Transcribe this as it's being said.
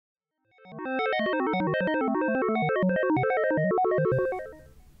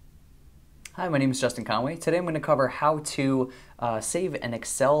Hi, my name is Justin Conway. Today I'm going to cover how to save an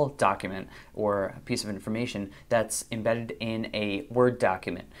Excel document or a piece of information that's embedded in a Word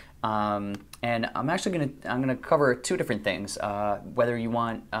document. And I'm actually going to cover two different things, whether you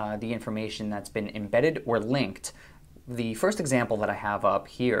want the information that's been embedded or linked. The first example that I have up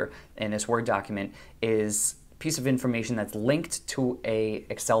here in this Word document is a piece of information that's linked to a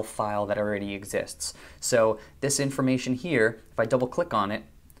Excel file that already exists. So this information here, if I double click on it,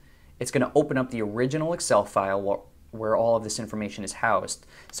 it's going to open up the original Excel file where all of this information is housed.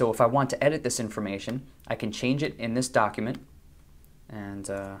 So if I want to edit this information, I can change it in this document. And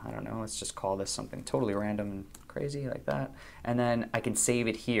I don't know, let's just call this something totally random and crazy like that. And then I can save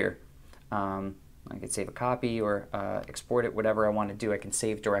it here. I can save a copy or export it, whatever I want to do. I can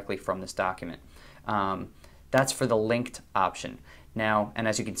save directly from this document. That's for the linked option. Now, and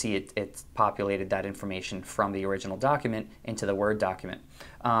as you can see, it's populated that information from the original document into the Word document.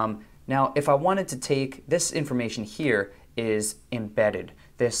 Now, if I wanted to take this information here is embedded.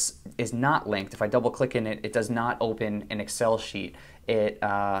 This is not linked. If I double click in it, it does not open an Excel sheet. It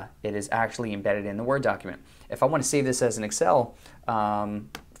is actually embedded in the Word document. If I want to save this as an Excel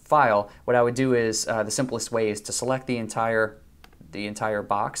file, what I would do is the simplest way is to select the entire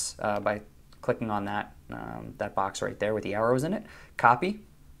box by clicking on that that box right there with the arrows in it. Copy,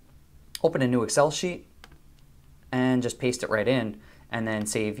 open a new Excel sheet, and just paste it right in, and then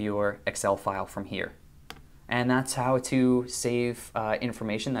save your Excel file from here. And that's how to save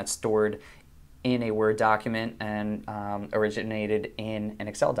information that's stored in a Word document and originated in an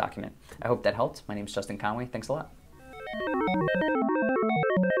Excel document. I hope that helped. My name is Justin Conway. Thanks a lot.